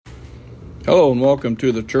Hello and welcome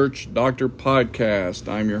to the Church Doctor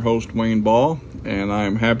Podcast. I'm your host, Wayne Ball, and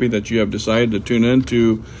I'm happy that you have decided to tune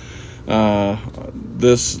into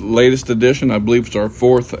this latest edition. I believe it's our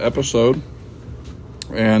fourth episode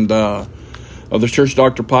and of the Church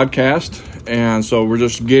Doctor Podcast. And so we're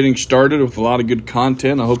just getting started with a lot of good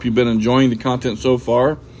content. I hope you've been enjoying the content so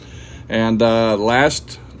far. And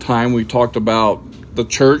last time we talked about the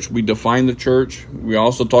church. We defined the church. We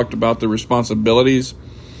also talked about the responsibilities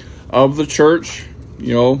of the church,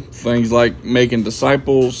 things like making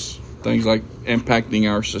disciples, things like impacting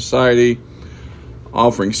our society,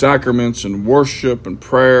 offering sacraments and worship and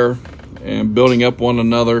prayer and building up one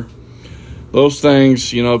another. Those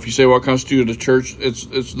things, if you say what constitutes a church,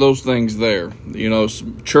 it's those things there.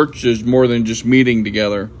 Church is more than just meeting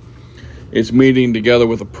together. It's meeting together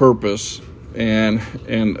with a purpose and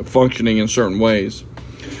functioning in certain ways.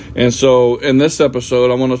 And so in this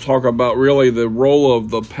episode, I want to talk about really the role of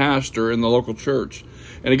the pastor in the local church.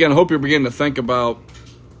 And again, I hope you're beginning to think about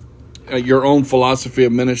your own philosophy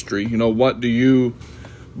of ministry. What do you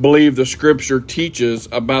believe the Scripture teaches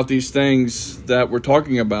about these things that we're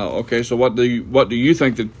talking about? Okay, so what do you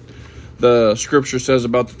think that the Scripture says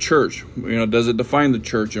about the church? Does it define the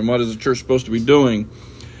church, and what is the church supposed to be doing?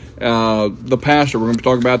 The pastor, we're going to be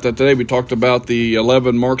talking about that today. We talked about the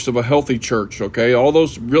 11 marks of a healthy church, okay? All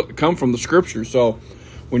those come from the Scripture. So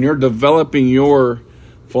when you're developing your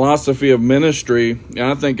philosophy of ministry, and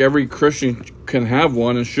I think every Christian can have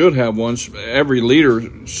one and should have one. Every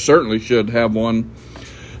leader certainly should have one.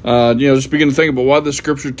 Just begin to think about what the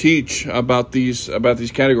Scripture teach about these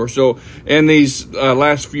categories. So in these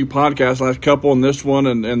last few podcasts, last couple, and this one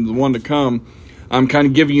and the one to come, I'm kind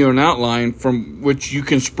of giving you an outline from which you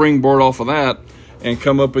can springboard off of that and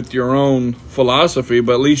come up with your own philosophy,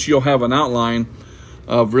 but at least you'll have an outline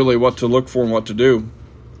of really what to look for and what to do.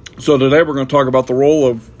 So today we're going to talk about the role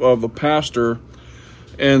of the pastor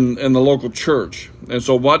in the local church. And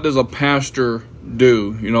so what does a pastor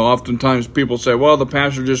do? Oftentimes people say, well, the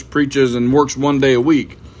pastor just preaches and works one day a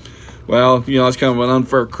week. Well, that's kind of an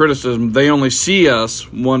unfair criticism. They only see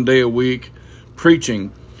us one day a week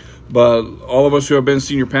preaching. But all of us who have been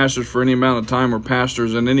senior pastors for any amount of time or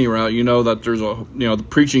pastors in any route, that there's the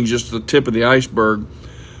preaching is just the tip of the iceberg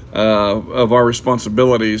of our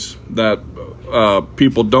responsibilities that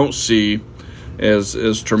people don't see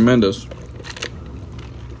is tremendous.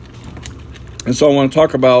 And so I want to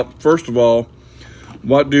talk about, first of all,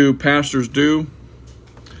 what do pastors do?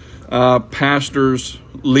 Pastors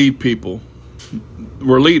lead people.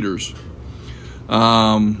 We're leaders.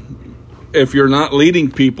 If you're not leading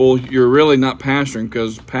people, you're really not pastoring,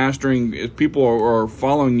 because pastoring, people are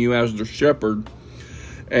following you as their shepherd.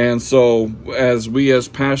 And so as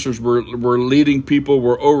pastors, we're leading people,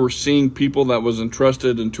 we're overseeing people that was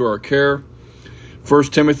entrusted into our care. 1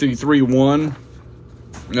 Timothy 3:1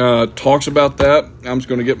 talks about that. I'm just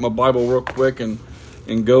going to get my Bible real quick and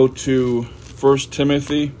go to 1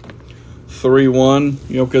 Timothy 3:1,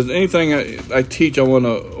 because anything I teach, I want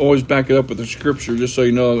to always back it up with the Scripture, just so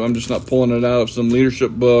I'm just not pulling it out of some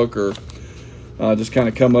leadership book or just kind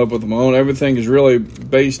of come up with my own. Everything is really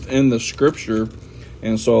based in the Scripture,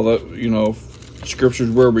 and so that Scripture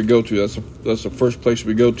is where we go to. That's the first place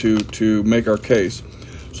we go to make our case.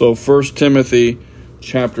 So 1 Timothy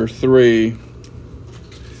chapter 3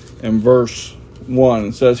 and verse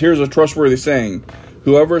 1 says, "Here's a trustworthy saying: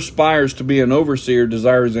 whoever aspires to be an overseer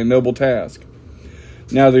desires a noble task.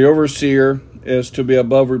 Now the overseer is to be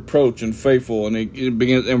above reproach and faithful." And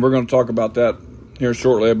and we're going to talk about that here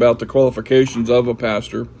shortly, about the qualifications of a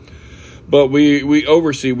pastor. But we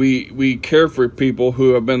oversee, we care for people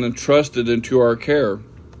who have been entrusted into our care.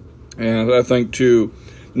 And I think to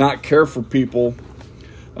not care for people,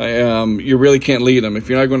 you really can't lead them. If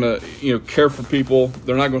you're not going to, care for people,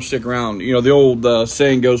 they're not going to stick around. The old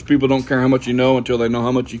saying goes, people don't care how much you know until they know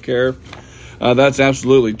how much you care. That's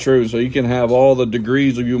absolutely true. So you can have all the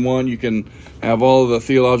degrees you want, you can have all the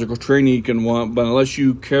theological training you can want, but unless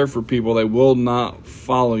you care for people, they will not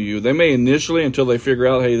follow you. They may initially, until they figure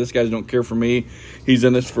out, hey, this guy don't care for me, he's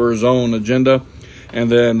in this for his own agenda,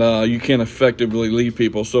 and then you can't effectively lead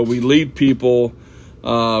people. So we lead people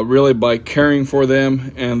really by caring for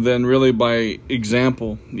them, and then really by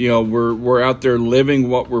example. We're out there living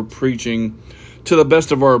what we're preaching to the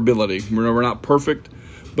best of our ability. We're not perfect,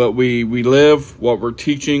 but we live what we're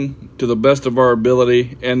teaching to the best of our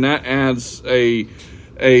ability, and that adds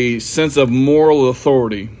a sense of moral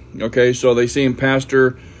authority. Okay, so they see him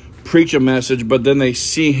pastor preach a message, but then they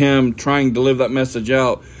see him trying to live that message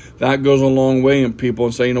out. That goes a long way in people,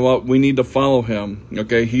 and say, you know what, we need to follow him.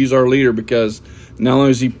 Okay, he's our leader, because not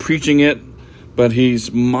only is he preaching it, but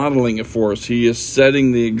he's modeling it for us. He is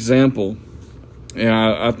setting the example. And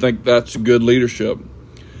I think that's good leadership.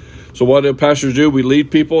 So what do pastors do? We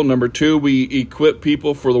lead people. Number two, we equip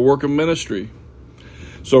people for the work of ministry.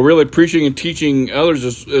 So really preaching and teaching others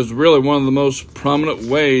is really one of the most prominent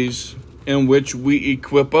ways in which we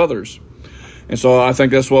equip others. And so I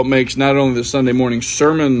think that's what makes not only the Sunday morning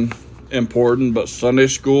sermon important, but Sunday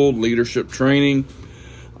school, leadership training.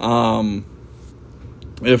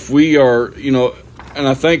 If we are, and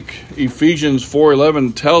I think Ephesians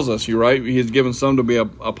 4:11 tells us, He's given some to be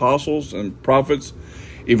apostles and prophets,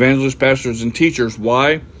 evangelists, pastors, and teachers.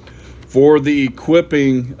 Why? For the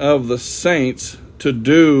equipping of the saints to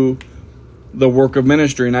do the work of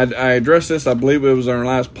ministry. And I addressed this, I believe it was in our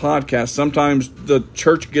last podcast. Sometimes the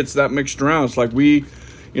church gets that mixed around. It's like we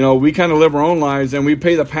kind of live our own lives and we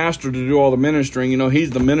pay the pastor to do all the ministering.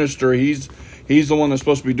 He's the minister. He's the one that's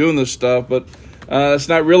supposed to be doing this stuff. But it's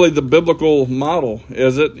not really the biblical model,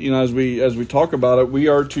 is it? As we talk about it, we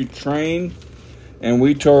are to train and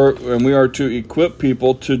we are to equip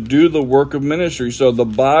people to do the work of ministry. So the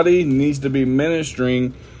body needs to be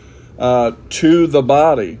ministering to the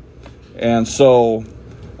body. And so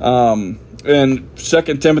in 2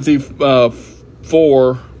 Timothy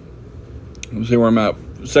 4, let me see where I'm at.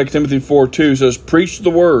 2 Timothy 4:2 says, preach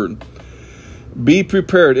the word. Be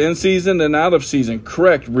prepared in season and out of season.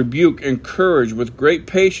 Correct, rebuke, encourage with great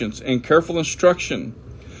patience and careful instruction.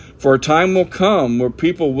 For a time will come where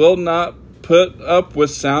people will not put up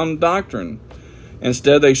with sound doctrine.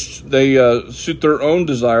 Instead, they suit their own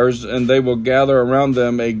desires, and they will gather around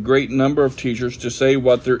them a great number of teachers to say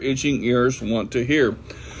what their itching ears want to hear.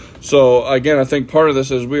 So, again, I think part of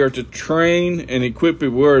this is we are to train and equip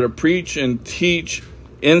people. We are to preach and teach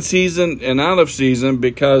in season and out of season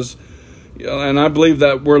because, and I believe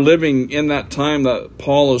that we're living in that time that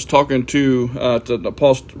Paul is talking to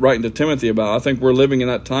Paul's writing to Timothy about. I think we're living in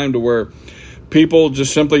that time to where people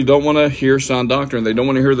just simply don't want to hear sound doctrine. They don't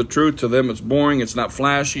want to hear the truth. To them, it's boring. It's not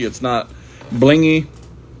flashy. It's not blingy.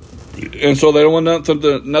 And so they don't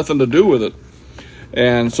want nothing to do with it.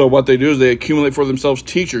 And so what they do is they accumulate for themselves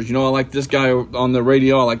teachers. I like this guy on the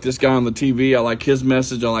radio. I like this guy on the TV. I like his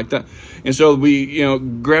message. I like that. And so we,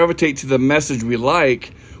 gravitate to the message we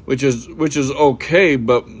like, which is okay.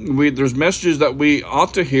 But there's messages that we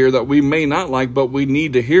ought to hear that we may not like, but we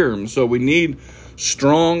need to hear them. So we need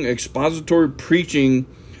strong expository preaching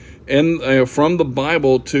from the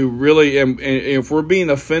Bible to really, and if we're being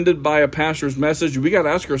offended by a pastor's message, we got to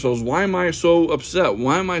ask ourselves, why am I so upset?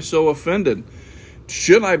 Why am I so offended?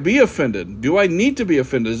 Should I be offended? Do I need to be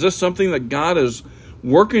offended? Is this something that God is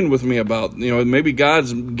working with me about? Maybe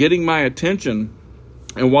God's getting my attention,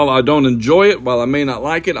 and while I don't enjoy it, while I may not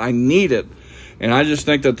like it, I need it. And I just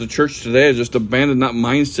think that the church today has just abandoned that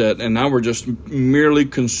mindset, and now we're just merely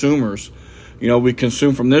consumers. We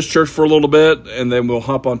consume from this church for a little bit, and then we'll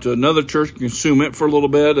hop onto another church, consume it for a little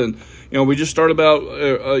bit, and we just start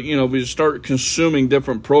we just start consuming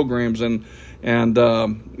different programs, and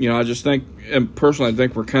I just think, and personally, I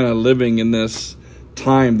think we're kind of living in this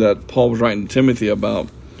time that Paul was writing to Timothy about,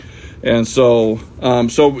 and so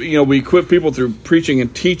we equip people through preaching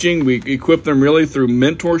and teaching. We equip them really through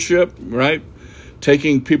mentorship, right?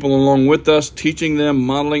 Taking people along with us, teaching them,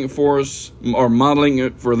 modeling it for us, or modeling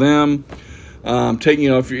it for them.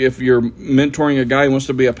 If you're mentoring a guy who wants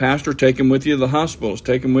to be a pastor, take him with you to the hospitals,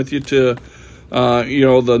 take him with you to,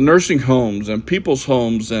 the nursing homes and people's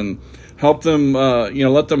homes, and help them,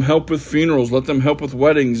 let them help with funerals, let them help with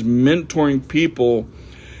weddings, mentoring people.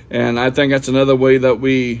 And I think that's another way that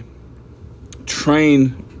we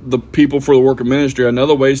train the people for the work of ministry.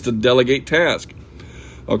 Another way is to delegate tasks.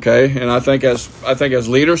 Okay, and I think as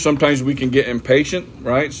leaders, sometimes we can get impatient,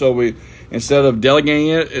 right? So instead of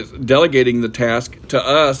delegating the task to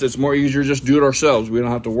us, it's more easier just do it ourselves. We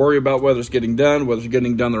don't have to worry about whether it's getting done, whether it's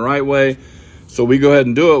getting done the right way. So we go ahead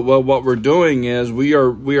and do it. Well, what we're doing is we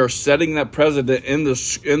are setting that precedent in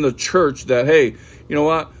the church that, hey, you know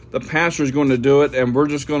what? The pastor is going to do it, and we're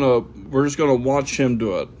just going to watch him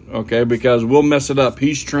do it. Okay, because we'll mess it up.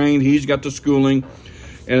 He's trained. He's got the schooling,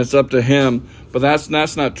 and it's up to him. But that's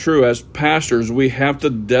not true. As pastors, we have to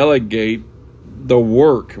delegate the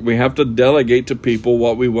work. We have to delegate to people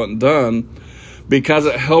what we want done, because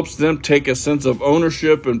it helps them take a sense of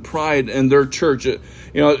ownership and pride in their church.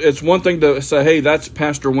 It's one thing to say, hey, that's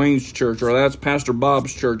Pastor Wayne's church, or that's Pastor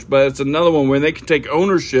Bob's church, but it's another one when they can take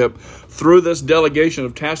ownership through this delegation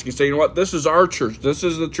of tasking, say, you know what, this is our church. This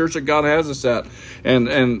is the church that God has us at. And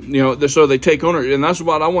so they take ownership. And that's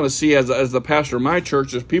what I want to see as the pastor of my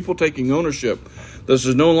church, is people taking ownership. This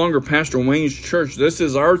is no longer Pastor Wayne's church. This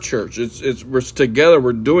is our church. We're together.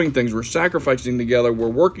 We're doing things. We're sacrificing together. We're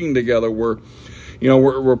working together. We're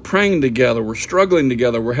we're praying together, we're struggling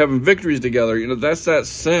together, we're having victories together. That's that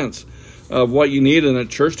sense of what you need in a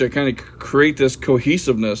church to kind of create this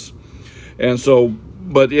cohesiveness. And so,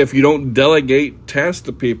 but if you don't delegate tasks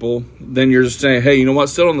to people, then you're just saying, hey, you know what,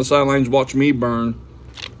 sit on the sidelines, watch me burn.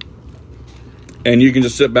 And you can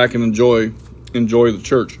just sit back and enjoy the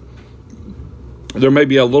church. There may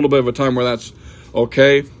be a little bit of a time where that's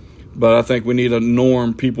okay, but I think we need to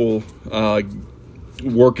norm people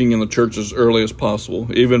working in the church as early as possible,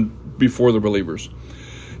 even before the believers.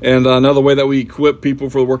 And another way that we equip people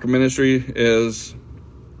for the work of ministry is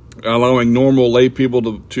allowing normal lay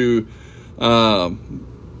people to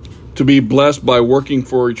be blessed by working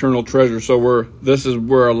for eternal treasure. So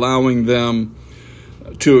we're allowing them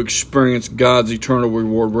to experience God's eternal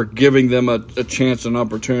reward. We're giving them a chance, an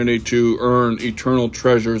opportunity to earn eternal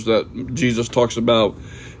treasures that Jesus talks about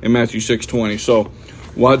in Matthew 6:20. So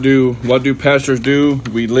what do pastors do?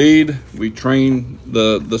 We lead, we train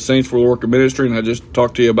the saints for the work of ministry, and I just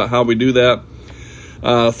talked to you about how we do that.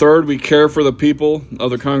 Third, we care for the people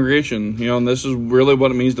of the congregation. And this is really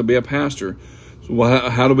what it means to be a pastor. So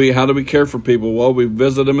how do we care for people? Well, we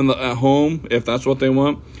visit them at home if that's what they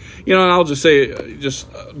want. And I'll just say, just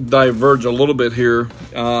diverge a little bit here.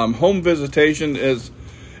 Home visitation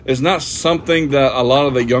is not something that a lot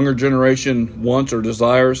of the younger generation wants or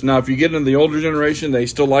desires. Now, if you get into the older generation, they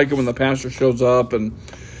still like it when the pastor shows up and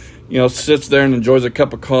sits there and enjoys a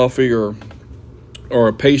cup of coffee or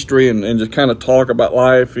a pastry and just kind of talk about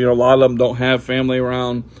life. A lot of them don't have family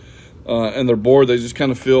around and they're bored. They just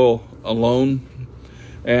kind of feel alone.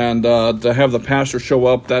 And to have the pastor show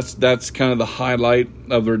up, that's kind of the highlight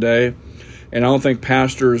of their day. And I don't think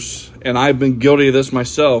pastors, and I've been guilty of this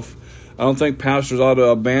myself, I don't think pastors ought to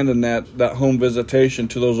abandon that home visitation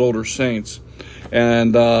to those older saints.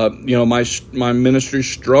 And my ministry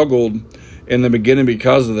struggled in the beginning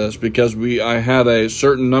because of this, because I had a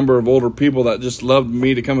certain number of older people that just loved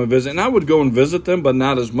me to come and visit, and I would go and visit them, but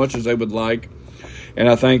not as much as they would like. And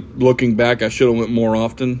I think looking back, I should have went more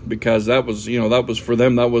often, because that was for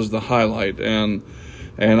them, that was the highlight. And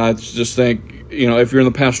I just think, if you're in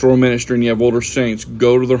the pastoral ministry and you have older saints,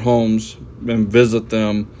 go to their homes and visit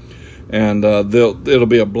them, and it'll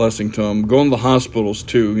be a blessing to them. Go in the hospitals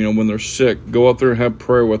too, when they're sick, go up there and have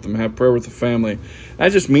prayer with them, have prayer with the family.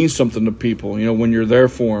 That just means something to people, when you're there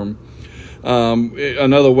for them.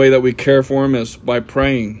 Another way that we care for them is by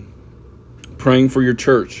praying for your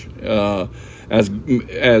church. As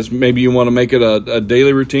maybe you want to make it a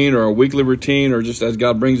daily routine or a weekly routine, or just as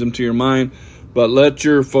God brings them to your mind. But let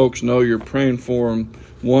your folks know you're praying for them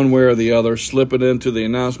one way or the other. Slip it into the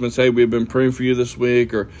announcements. Hey, we've been praying for you this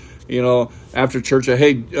week. Or, after church,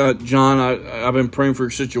 hey, John, I've been praying for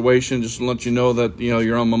your situation, just to let you know that,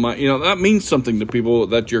 you're on my mind. That means something to people,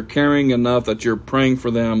 that you're caring enough, that you're praying for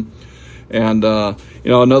them. And,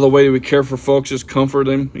 another way we care for folks is comfort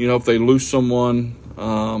them. If they lose someone,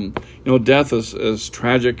 death is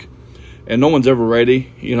tragic, and no one's ever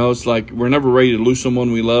ready. It's like we're never ready to lose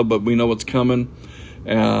someone we love, but we know what's coming.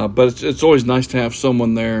 But it's always nice to have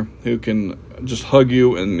someone there who can just hug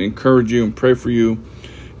you and encourage you and pray for you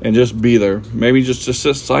and just be there. Maybe just to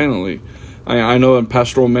sit silently. I know in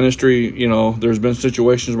pastoral ministry, there's been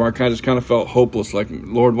situations where I just kind of felt hopeless. Like,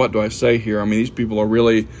 Lord, what do I say here? I mean, these people are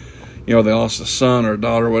really, they lost a son or a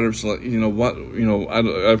daughter or whatever. So,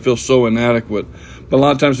 I feel so inadequate. But a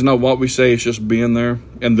lot of times, what we say is just being there,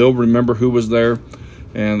 and they'll remember who was there,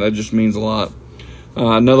 and that just means a lot.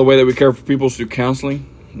 Another way that we care for people is through counseling.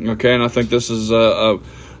 Okay, and I think this is a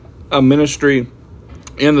ministry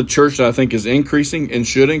in the church that I think is increasing and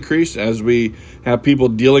should increase as we have people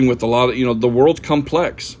dealing with a lot of, the world's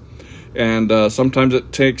complex. And sometimes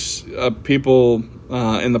it takes people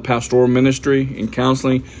in the pastoral ministry and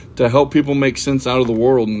counseling to help people make sense out of the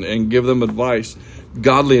world and give them advice,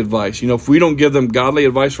 godly advice. If we don't give them godly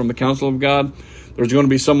advice from the counsel of God, there's going to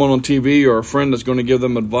be someone on TV or a friend that's going to give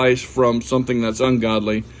them advice from something that's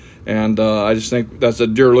ungodly. And I just think that's a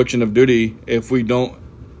dereliction of duty if we don't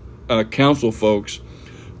counsel folks,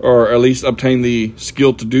 or at least obtain the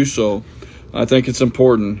skill to do so. I think it's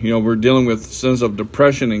important. We're dealing with sense of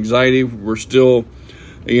depression, anxiety. We're still,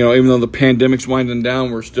 even though the pandemic's winding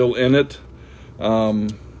down, we're still in it. I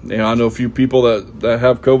know a few people that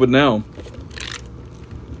have COVID now.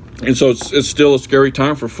 And so it's still a scary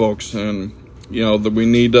time for folks. And, that we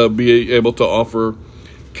need to be able to offer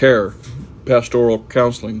care, pastoral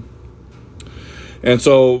counseling. And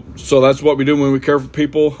so that's what we do when we care for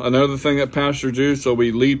people. Another thing that pastors do, so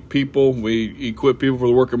we lead people, we equip people for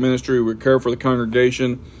the work of ministry, we care for the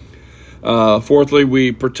congregation. Fourthly,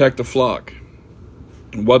 we protect the flock.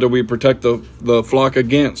 What do we protect the flock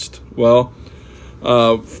against? Well,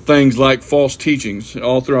 things like false teachings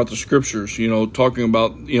all throughout the scriptures, talking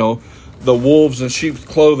about, the wolves in sheep's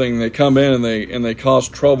clothing. They come in and they cause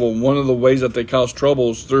trouble. One of the ways that they cause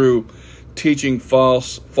trouble is through teaching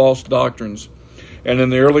false doctrines. And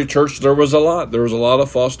in the early church, there was a lot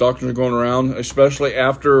of false doctrines going around, especially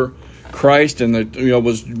after Christ. And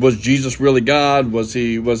was Jesus really God?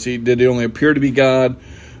 Did he only appear to be God?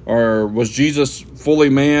 Or was Jesus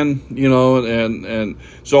fully man? And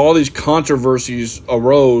so all these controversies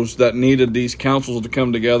arose that needed these councils to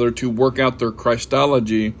come together to work out their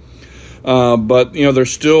Christology. But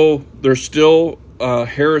there's still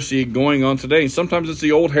heresy going on today. Sometimes it's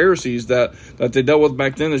the old heresies that they dealt with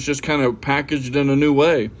back then. It's just kind of packaged in a new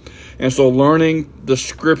way. And so learning the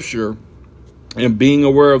scripture and being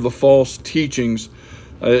aware of the false teachings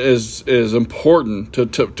is important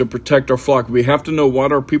to protect our flock. We have to know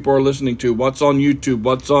what our people are listening to, what's on YouTube,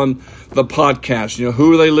 what's on the podcast,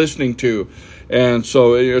 who are they listening to. And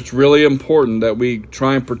so it's really important that we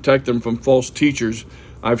try and protect them from false teachers.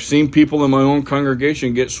 I've seen people in my own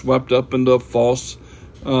congregation get swept up into false,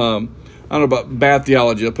 I don't know about bad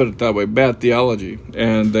theology, I'll put it that way, bad theology.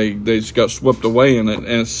 And they just got swept away in it, and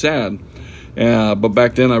it's sad. But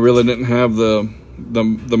back then I really didn't have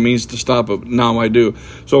the means to stop it. Now I do.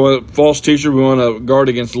 So a false teacher, we want to guard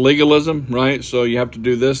against legalism, right? So you have to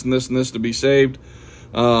do this and this and this to be saved.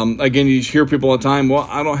 Again, you hear people all the time, well,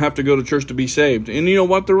 I don't have to go to church to be saved. And you know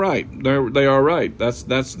what? They're right. They are right.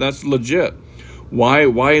 That's legit.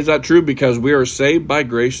 Why is that true? Because we are saved by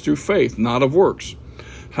grace through faith, not of works.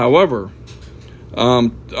 However,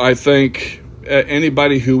 I think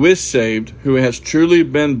anybody who is saved, who has truly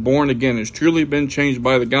been born again, has truly been changed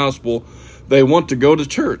by the gospel, they want to go to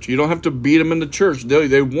church. You don't have to beat them into church.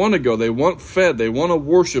 They want to go. They want fed. They want to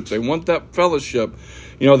worship. They want that fellowship.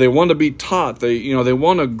 They want to be taught. They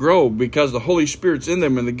want to grow because the Holy Spirit's in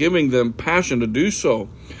them and they're giving them passion to do so.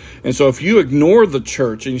 And so if you ignore the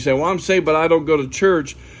church and you say, well, I'm saved, but I don't go to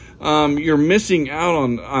church, you're missing out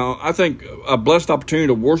on, I think, a blessed opportunity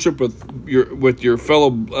to worship with your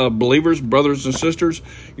fellow believers, brothers and sisters.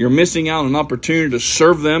 You're missing out on an opportunity to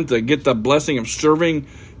serve them, to get the blessing of serving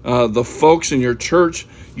the folks in your church.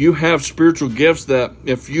 You have spiritual gifts that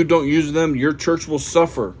if you don't use them, your church will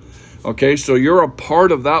suffer. Okay, so you're a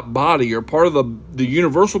part of that body. You're part of the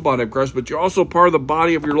universal body of Christ, but you're also part of the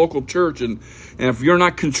body of your local church. And if you're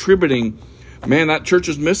not contributing, man, that church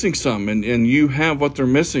is missing some, and you have what they're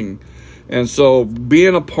missing. And so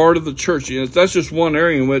being a part of the church, that's just one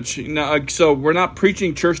area in which, so we're not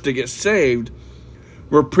preaching church to get saved.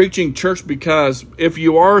 We're preaching church because if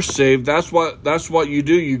you are saved, that's what you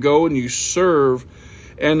do. You go and you serve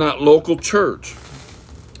in that local church.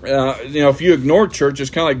 If you ignore church, it's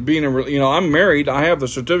kind of like being I'm married. I have the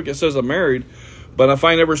certificate that says I'm married, but if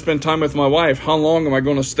I never spend time with my wife, how long am I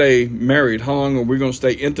going to stay married? How long are we going to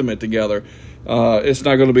stay intimate together? It's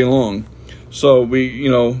not going to be long. So and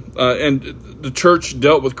the church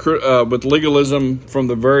dealt with legalism from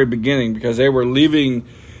the very beginning because they were leaving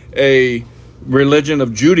a religion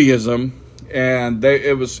of Judaism, and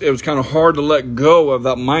it was kind of hard to let go of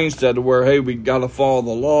that mindset of where, hey, we got to follow the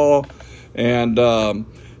law,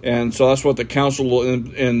 and so that's what the council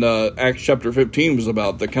in Acts chapter 15 was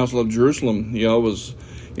about. The Council of Jerusalem, was,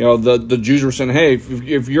 the Jews were saying, hey,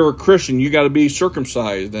 if you're a Christian, you got to be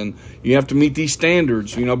circumcised and you have to meet these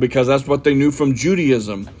standards, because that's what they knew from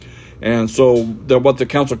Judaism. And so what the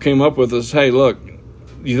council came up with is, hey, look,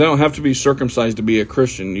 you don't have to be circumcised to be a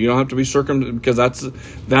Christian. You don't have to be circumcised because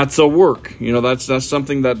that's a work. That's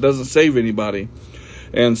something that doesn't save anybody.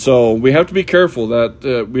 And so we have to be careful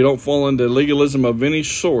that we don't fall into legalism of any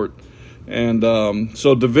sort. And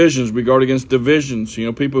so divisions, we guard against divisions.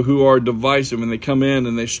 People who are divisive and they come in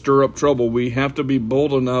and they stir up trouble. We have to be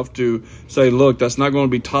bold enough to say, look, that's not going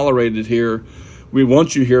to be tolerated here. We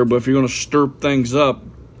want you here, but if you're going to stir things up,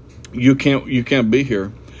 you can't be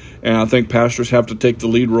here. And I think pastors have to take the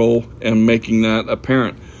lead role in making that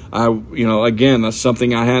apparent. Again, that's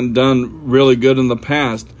something I hadn't done really good in the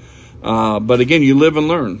past. But again, you live and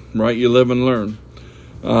learn, right? You live and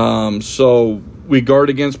learn. So we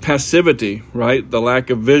guard against passivity, right? The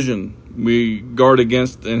lack of vision. We guard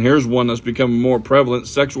against, and here's one that's becoming more prevalent,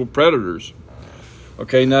 sexual predators.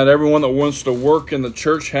 Okay, not everyone that wants to work in the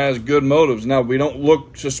church has good motives. Now, we don't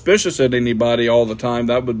look suspicious at anybody all the time.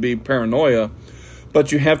 That would be paranoia.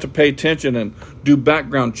 But you have to pay attention and do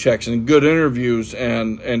background checks and good interviews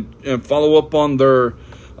and follow up on their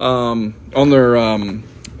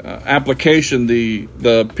application,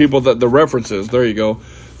 the people that the references. There you go.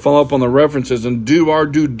 Follow up on the references and do our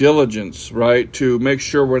due diligence, right, to make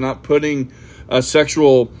sure we're not putting a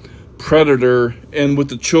sexual predator in with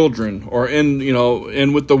the children or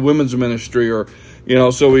in with the women's ministry or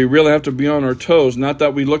So we really have to be on our toes. Not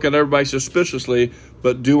that we look at everybody suspiciously,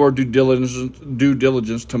 but do our due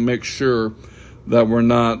diligence to make sure that we're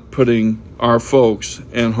not putting our folks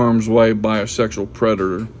in harm's way by a sexual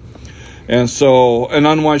predator. And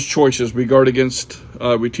unwise choices. We guard against,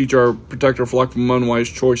 we protect our flock from unwise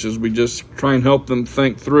choices. We just try and help them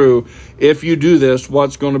think through, if you do this,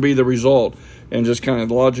 what's going to be the result? And just kind of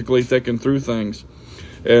logically thinking through things.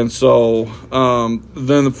 And so,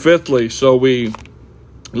 then fifthly, so we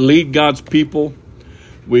lead God's people.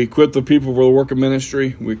 We equip the people for the work of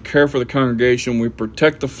ministry. We care for the congregation. We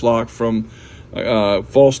protect the flock from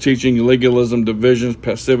false teaching, legalism, divisions,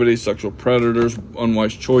 passivity, sexual predators,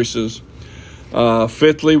 unwise choices.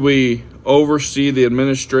 Fifthly, we oversee the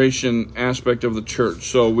administration aspect of the church.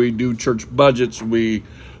 So we do church budgets. We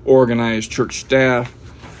organize church staff.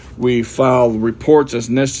 We file reports as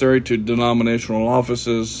necessary to denominational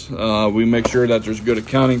offices. We make sure that there's good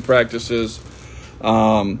accounting practices.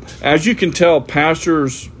 As you can tell,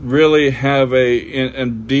 pastors really have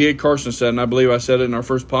and D.A. Carson said, and I believe I said it in our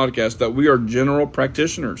first podcast, that we are general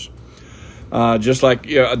practitioners. Just like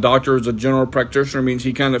a doctor is a general practitioner, means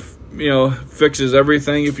he kind of, fixes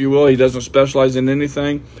everything, if you will. He doesn't specialize in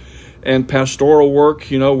anything. And pastoral work,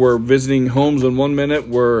 we're visiting homes in 1 minute,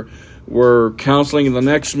 we're counseling in the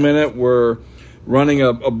next minute, we're running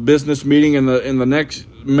a business meeting in the next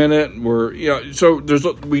minute.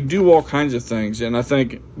 We do all kinds of things, and I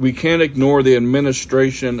think we can't ignore the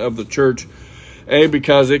administration of the church,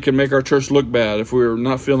 because it can make our church look bad if we're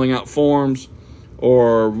not filling out forms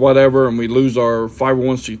or whatever, and we lose our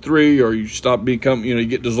 501c3, or you stop you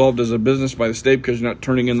get dissolved as a business by the state because you're not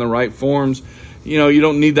turning in the right forms. You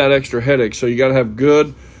don't need that extra headache. So you got to have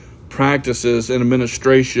good practices in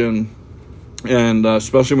administration, and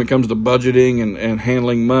especially when it comes to budgeting and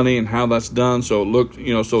handling money and how that's done. So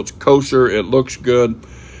so it's kosher, it looks good,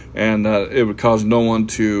 and it would cause no one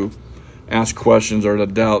to ask questions or to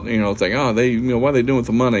doubt, think, what are they doing with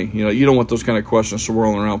the money? You don't want those kind of questions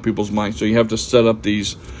swirling around people's minds. So you have to set up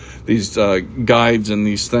these guides and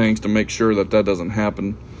these things to make sure that doesn't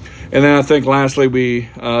happen. And then I think lastly, we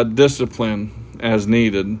discipline as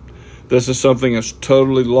needed. This is something that's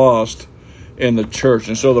totally lost in the church.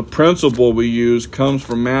 And so the principle we use comes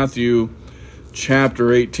from Matthew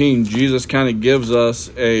chapter 18. Jesus kind of gives us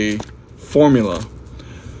a formula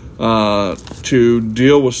to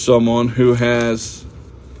deal with someone who has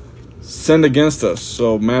sinned against us.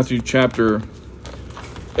 So Matthew chapter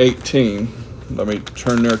 18. Let me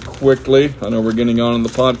turn there quickly. I know we're getting on in the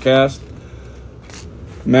podcast.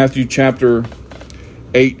 Matthew chapter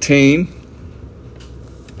 18.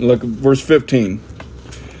 Look at verse 15.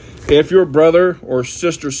 If your brother or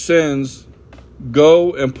sister sins,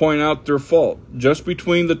 go and point out their fault, just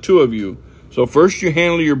between the two of you. So first you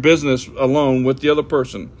handle your business alone with the other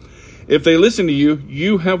person. If they listen to you,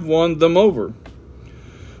 you have won them over.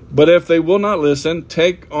 But if they will not listen,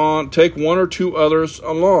 take one or two others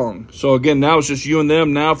along. So again, now it's just you and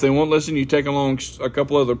them. Now if they won't listen, you take along a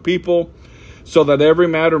couple other people, so that every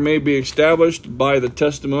matter may be established by the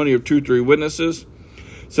testimony of 2 or 3 witnesses.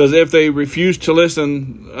 It says if they refuse to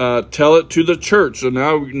listen, tell it to the church. So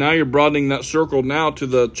now you're broadening that circle now to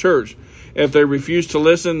the church. If they refuse to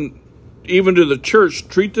listen even to the church,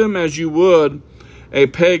 treat them as you would a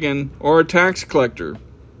pagan or a tax collector.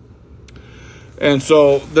 And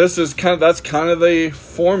so that's kind of the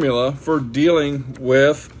formula for dealing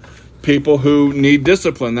with people who need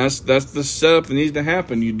discipline. That's the setup that needs to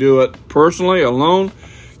happen. You do it personally, alone.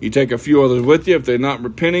 You take a few others with you. If they're not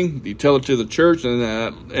repenting, you tell it to the church,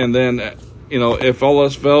 and then if all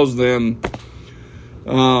else fails, then I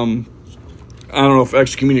don't know if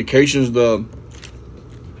excommunication is the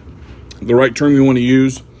right term you want to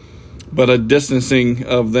use, but a distancing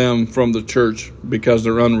of them from the church because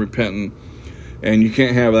they're unrepentant. And you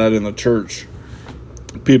can't have that in the church.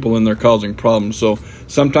 People in there causing problems. So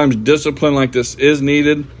sometimes discipline like this is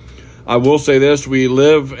needed. I will say this. We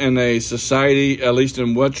live in a society, at least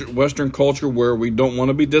in Western culture, where we don't want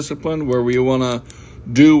to be disciplined, where we want to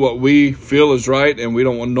do what we feel is right, and we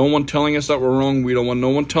don't want no one telling us that we're wrong. We don't want no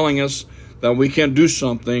one telling us that we can't do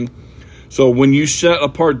something. So when you set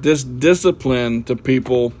apart this discipline to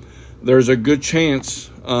people, there's a good chance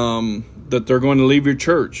that they're going to leave your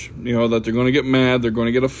church, that they're going to get mad, they're going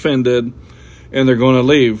to get offended, and they're going to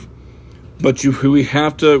leave. But we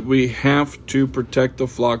have to protect the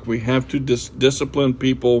flock. We have to discipline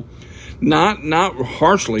people, not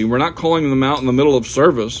harshly. We're not calling them out in the middle of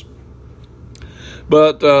service.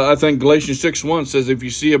 But I think Galatians 6:1 says, if you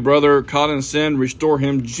see a brother caught in sin, restore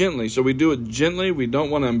him gently. So we do it gently. We don't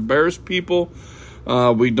want to embarrass people.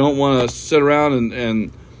 We don't want to sit around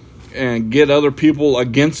and and get other people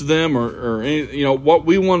against them or any, what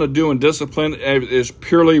we want to do in discipline is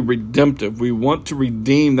purely redemptive. We want to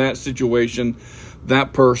redeem that situation,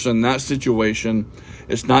 that person, that situation.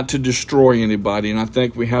 It's not to destroy anybody, and I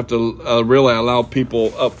think we have to really allow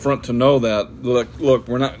people up front to know that. Look,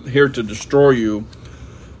 we're not here to destroy you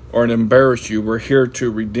or to embarrass you. We're here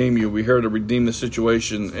to redeem you. We're here to redeem the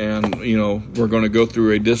situation, and we're going to go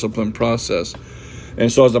through a discipline process.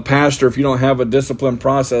 And so as a pastor, if you don't have a discipline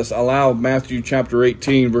process, allow Matthew chapter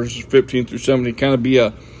 18, verses 15 through 17 kind of be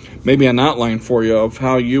maybe an outline for you of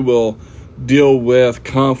how you will deal with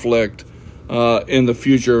conflict in the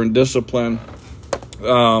future in discipline.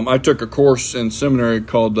 I took a course in seminary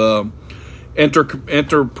called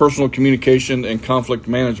Interpersonal Communication and Conflict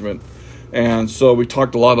Management. And so we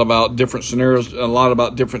talked a lot about different scenarios, a lot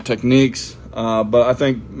about different techniques. But I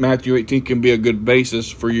think Matthew 18 can be a good basis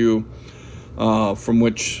for you from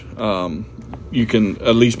which you can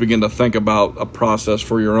at least begin to think about a process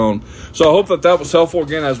for your own. So I hope that was helpful,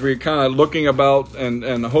 again, as we're kind of looking about,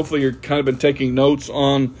 and hopefully you're kind of been taking notes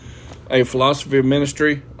on a philosophy of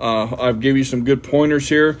ministry. I've given you some good pointers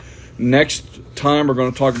here. Next time, we're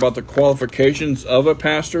going to talk about the qualifications of a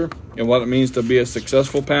pastor and what it means to be a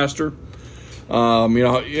successful pastor.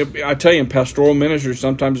 I tell you, in pastoral ministry,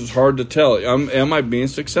 sometimes it's hard to tell. Am I being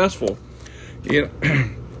successful?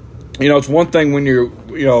 It's one thing when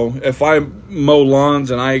if I mow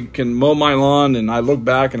lawns and I can mow my lawn and I look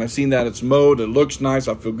back and I've seen that it's mowed, it looks nice,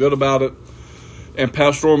 I feel good about it. In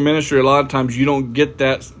pastoral ministry, a lot of times you don't get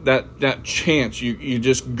that chance. You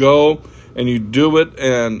just go and you do it,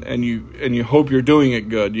 and you hope you're doing it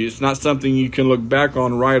good. It's not something you can look back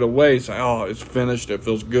on right away. Say, oh, it's finished. It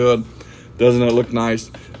feels good. Doesn't it look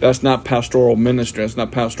nice? That's not pastoral ministry. That's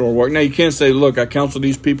not pastoral work. Now, you can't say, look, I counsel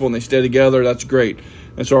these people and they stay together. That's great.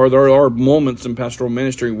 And so there are moments in pastoral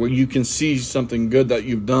ministry where you can see something good that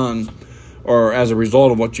you've done or as a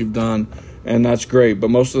result of what you've done. And that's great, but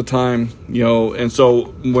most of the time, and so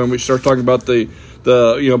when we start talking about the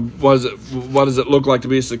what does it look like to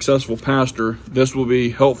be a successful pastor, this will be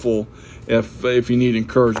helpful if you need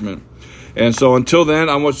encouragement. And so until then,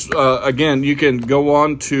 again, you can go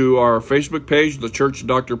on to our Facebook page, the Church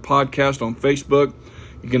Doctor Podcast on Facebook.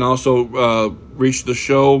 You can also reach the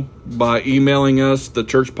show by emailing us, the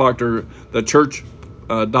Church Doctor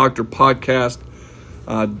Podcast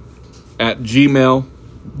at gmail.com.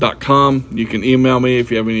 You can email me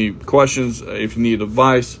if you have any questions, if you need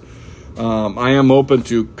advice. I am open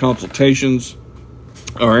to consultations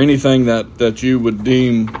or anything that you would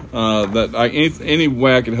deem any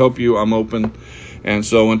way I can help you. I'm open. And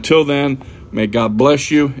so until then, may God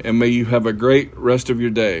bless you and may you have a great rest of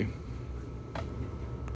your day.